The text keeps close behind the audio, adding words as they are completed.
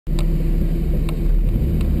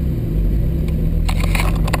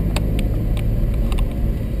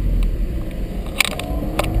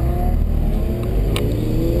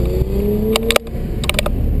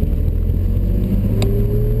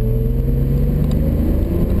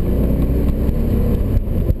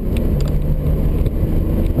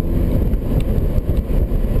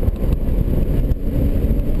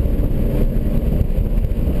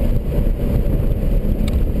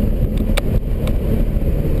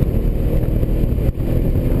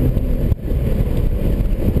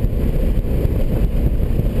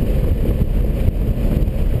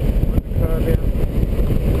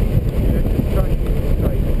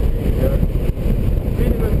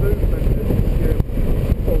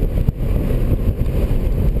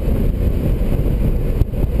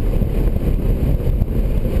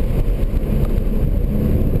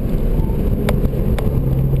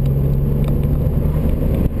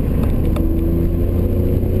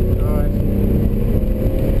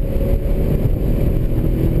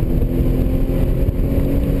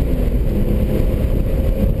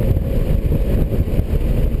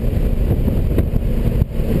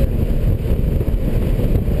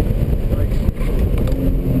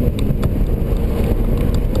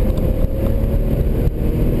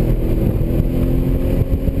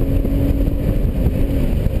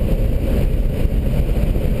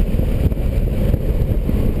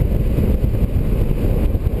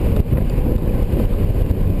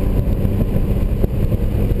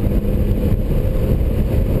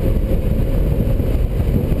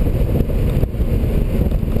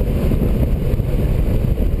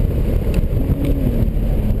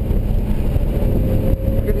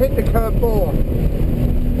hit the curb more.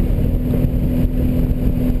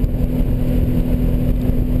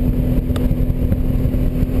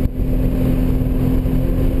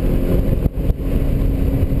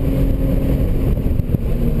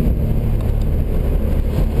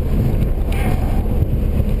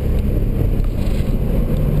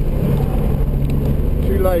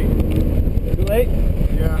 Too late. Too late?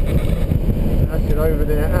 Yeah. That's it over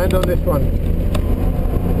there. And on this one.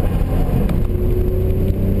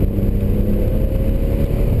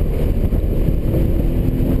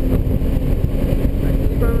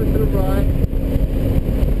 Keep over to the right.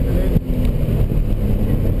 And then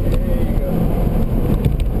there you go.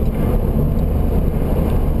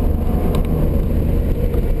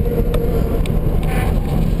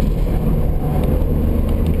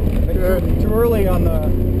 Good. Too early on the...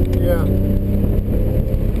 Yeah.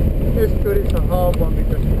 It's good, it's a hard one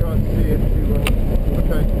because you can't see it too well.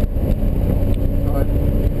 Okay. Alright.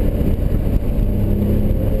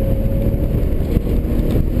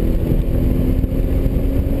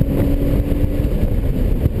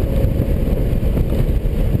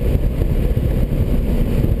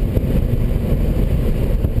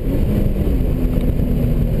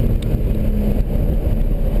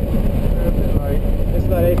 It's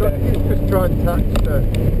that apex. Just try and touch the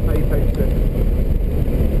apex there.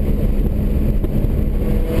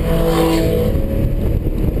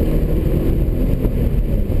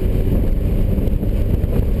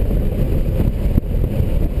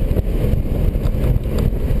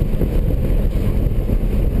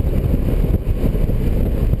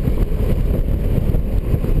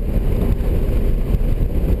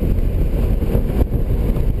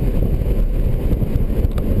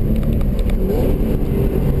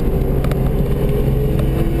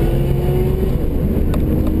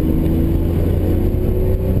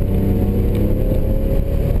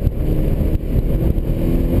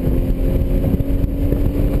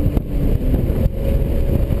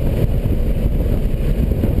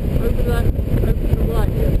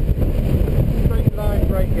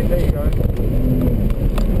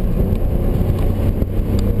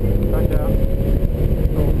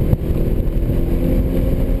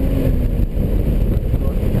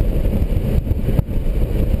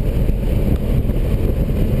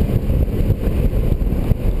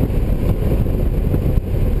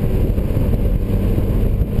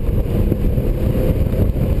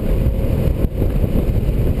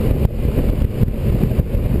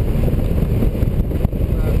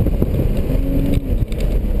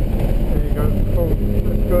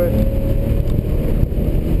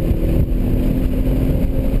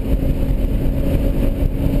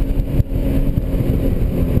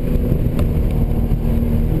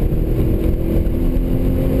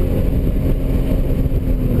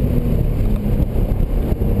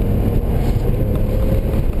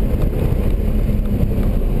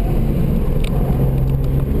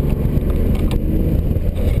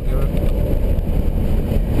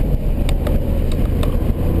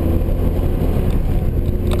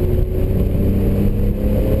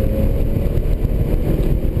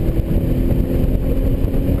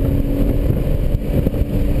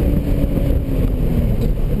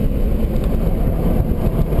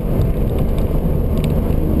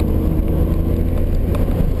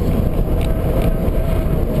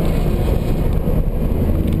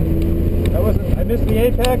 Missed the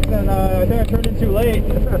apex, and I think I turned in too late.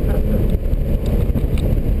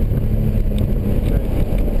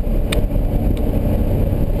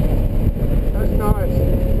 That's nice.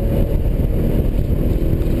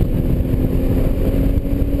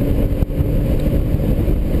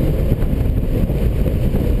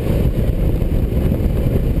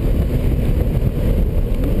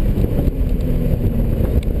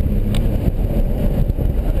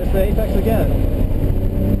 Missed the apex again.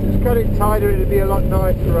 Cut it tighter, it'd be a lot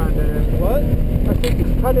nicer around there. What? I think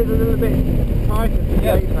just cut it a little bit tighter to the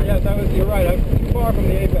Yes, apex. yes, you're right. I'm too far from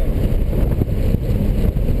the apex.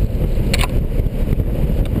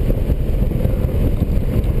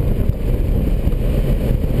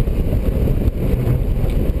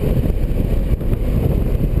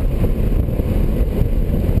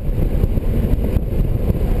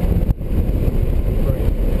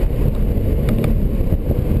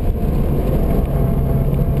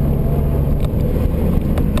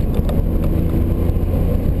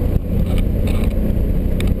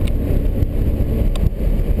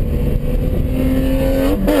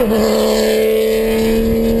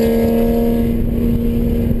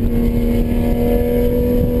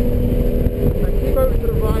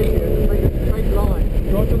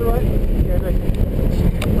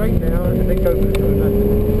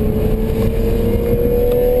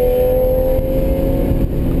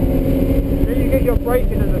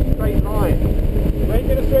 braking in a straight line. Brake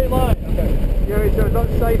in a straight line. Okay. Yeah, it's a lot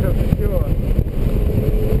safer for sure.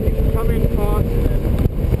 You can come in fast then.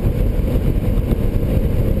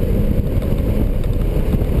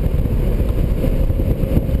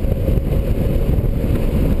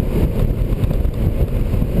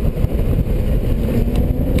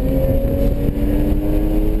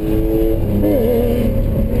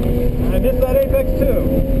 I missed that apex too.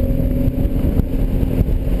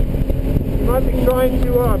 You might be trying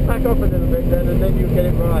to back off a little bit then, and then you'll get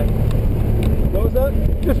it right. What was that?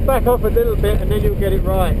 Just back off a little bit and then you'll get it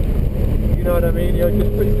right. You know what I mean? You're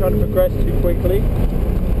just trying to progress too quickly.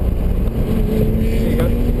 There you go.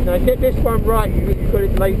 Now get this one right. You got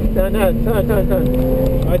it late. Turn.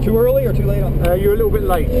 Am I too early or too late on that? You're a little bit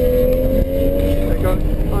late. There you go.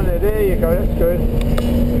 Oh, no, there you go. That's good.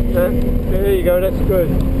 There you go. That's good.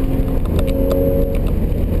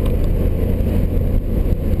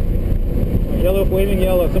 Yellow, waving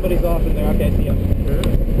yellow. Somebody's off in there. Okay, see ya.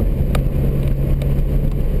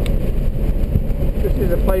 This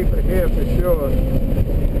is a favourite here for sure.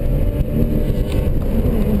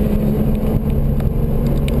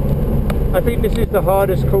 I think this is the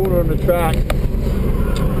hardest corner on the track.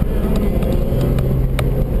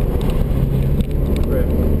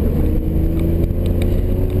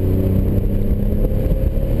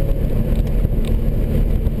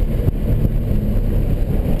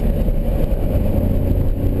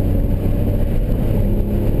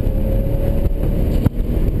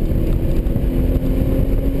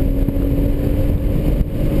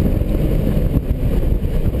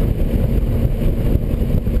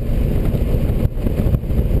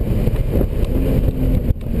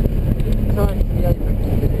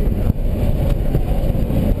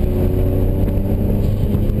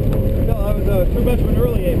 Too much of an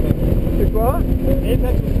early apex. It what? The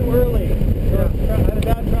apex was too early. Yeah. I had a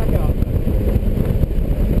bad track out.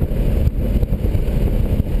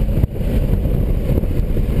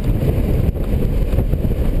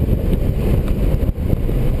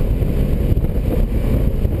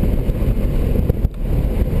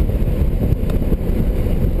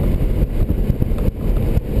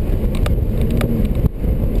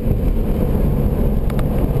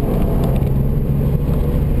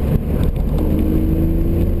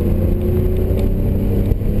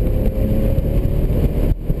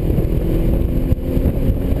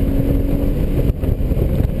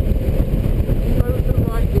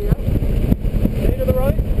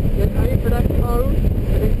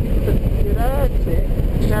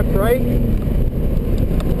 Brake.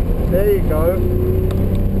 There you go.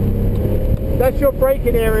 That's your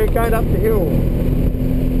braking area going up the hill.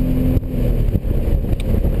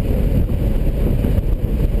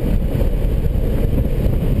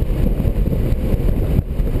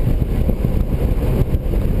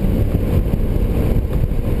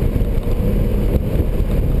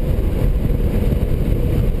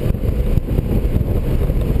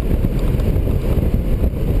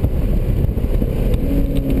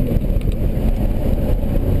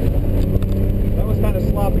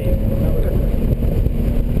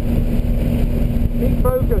 Keep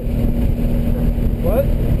focused. What?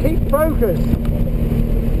 Keep focused.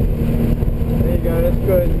 There you go, that's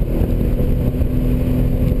good.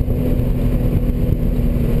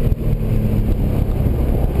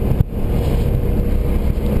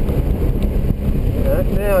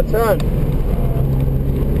 Now turn.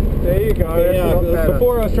 There you go. Yeah,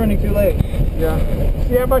 before I was turning too late. Yeah.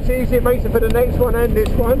 See how much easier it makes it for the next one and this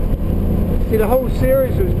one? See, the whole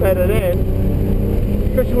series was better then.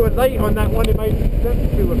 Because you were late on that one, it made them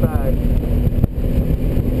feel bad.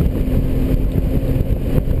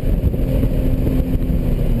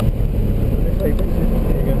 There you go.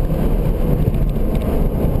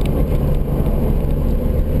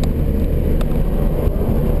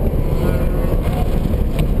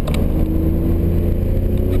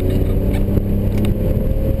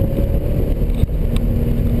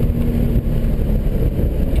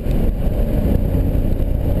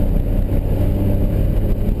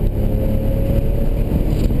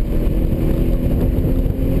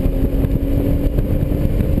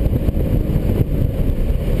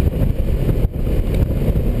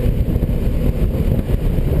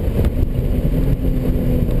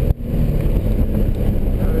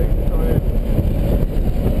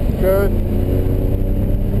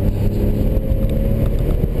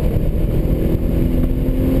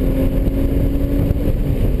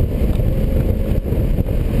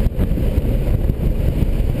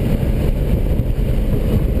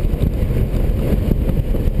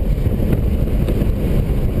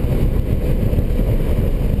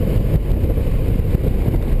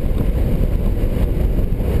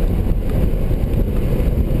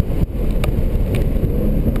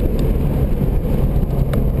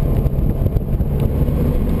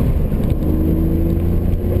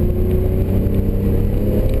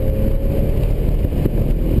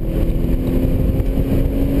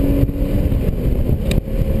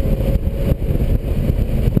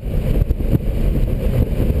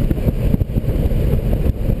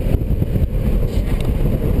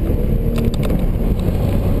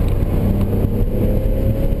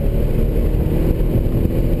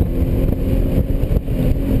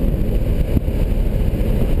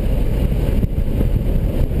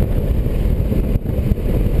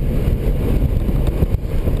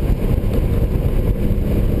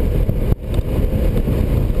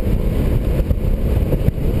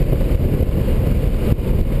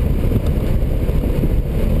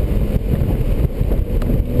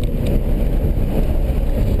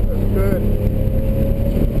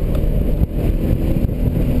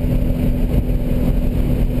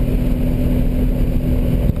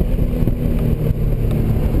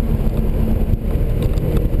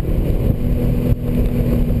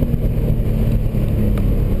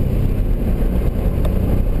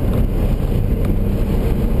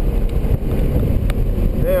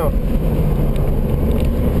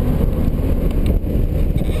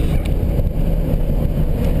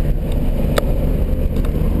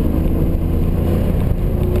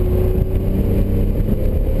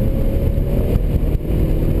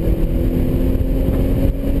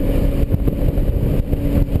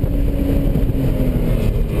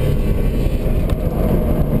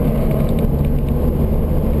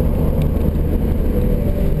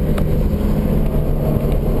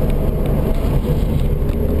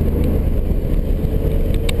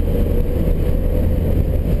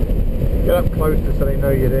 closer so they know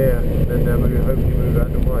you're there, and then hopefully move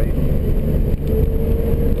out the way.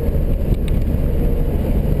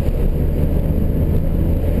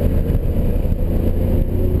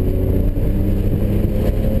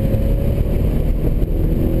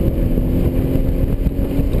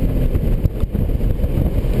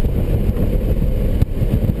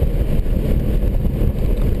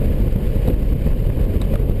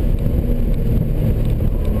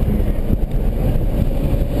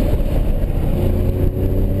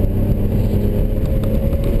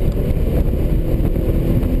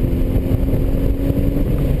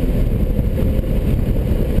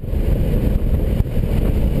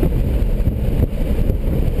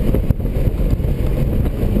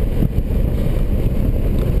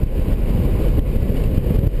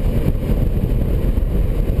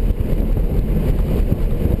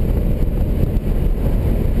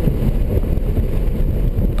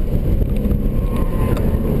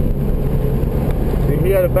 He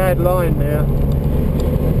had a bad line there.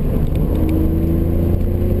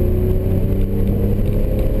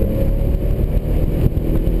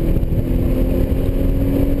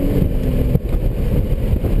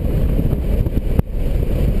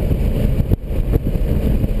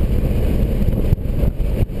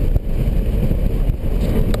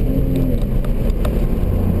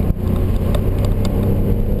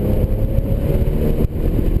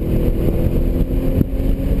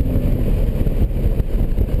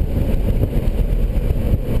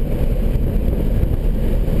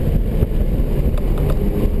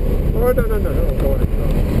 Oh, no, go on.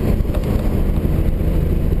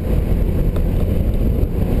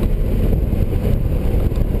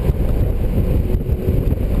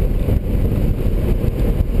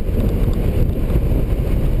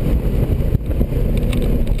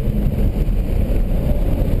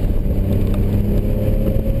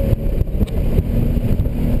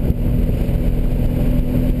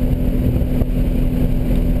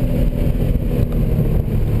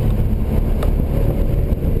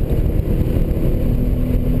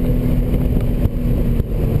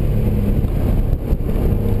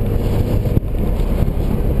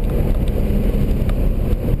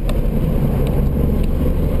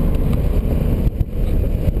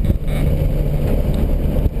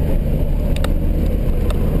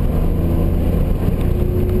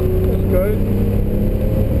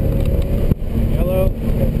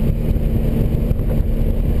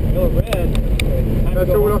 That's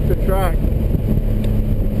all off the track.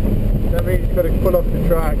 That means you've got to pull off the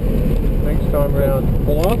track next time round.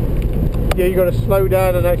 Pull off? Yeah, you've got to slow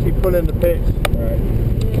down and actually pull in the pits. Alright.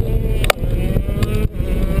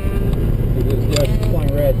 Yeah, it's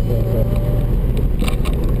flying red. So.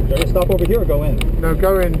 Should I stop over here or go in? No,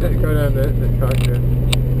 go in, go down the track here.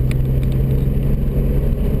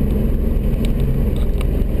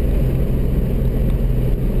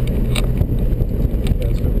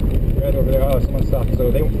 Over there. Oh, someone stopped.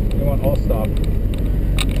 So they want all stop.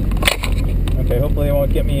 Okay, hopefully they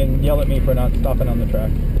won't get me and yell at me for not stopping on the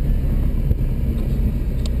track.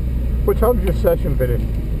 What time's your session finished?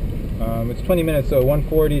 It's 20 minutes, so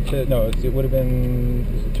 1:40 to no. It would have been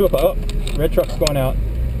 2 o'clock. Oh, red truck's going out.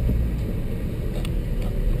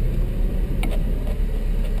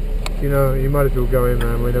 You know, you might as well go in,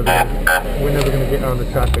 man. We're never going to get on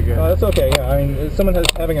the track again. Oh, that's okay. Yeah, I mean, someone is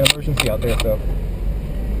having an emergency out there, so.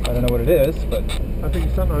 I don't know what it is, but I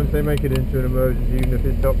think sometimes they make it into an emergency, even if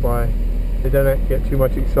it's not by. They don't get too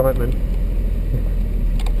much excitement.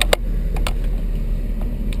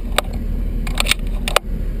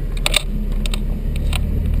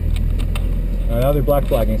 Now they're black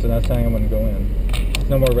flagging, so that's saying I wouldn't go in. There's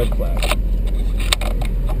no more red flag.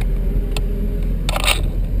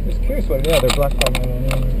 Just curious what. Yeah, they're black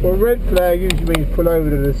flagging. Well, red flag usually means pull over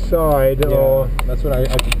to the side, yeah, or that's what I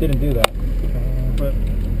didn't do that. But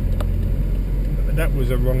that was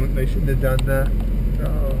a wrong. They shouldn't have done that.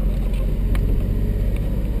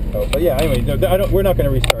 Oh, but yeah. Anyway, no, we're not going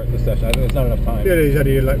to restart the session. I think there's not enough time. Yeah, there's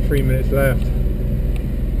only like 3 minutes left.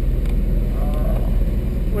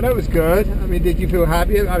 Well, that was good. I mean, did you feel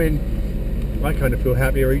happier? I mean, I kind of feel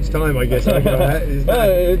happier each time, I guess.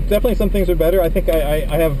 Definitely some things are better. I think I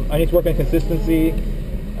need to work on consistency.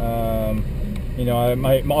 You know,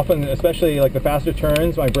 I'm often, especially like the faster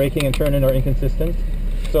turns, my braking and turning are inconsistent.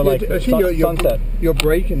 So like sunset. Your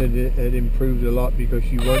braking had improved a lot because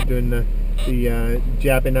you weren't doing the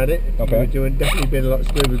jabbing at it. Okay. You were definitely been a lot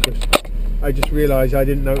smoother. Because I just realised I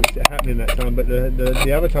didn't notice it happening that time. But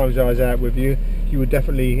the other times I was out with you, you were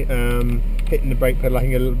definitely hitting the brake pedal, I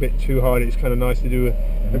think, a little bit too hard. It's kind of nice to do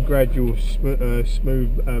a gradual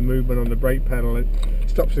smooth movement on the brake pedal. It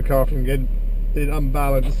stops the car from getting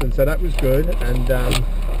unbalanced, and so that was good. And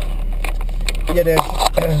yeah,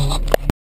 there's